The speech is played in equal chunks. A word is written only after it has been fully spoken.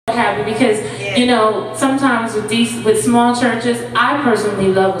happy because, you know, sometimes with small churches, I personally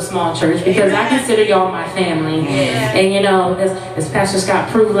love a small church because I consider y'all my family. And, you know, as Pastor Scott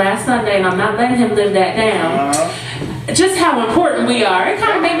proved last Sunday, and I'm not letting him live that down, just how important we are. It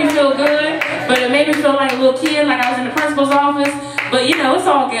kind of made me feel good, but it made me feel like a little kid, like I was in the principal's office. But, you know, it's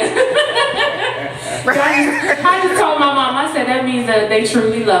all good. I just told my mom, I said, that means that they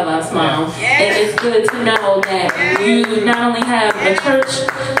truly love us, Mom. And it's good to know that you not only have a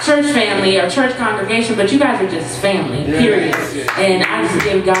church family or church congregation, but you guys are just family, period. And I just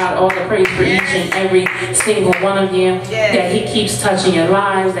give God all the praise for each and every single one of you, that He keeps touching your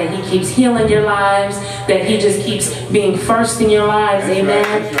lives, that He keeps healing your lives, that He just keeps being first in your lives,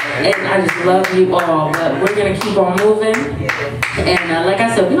 amen. And I just love you all, but we're going to keep on moving. And like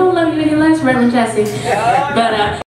I said, we don't love you any less, Reverend Jesse. But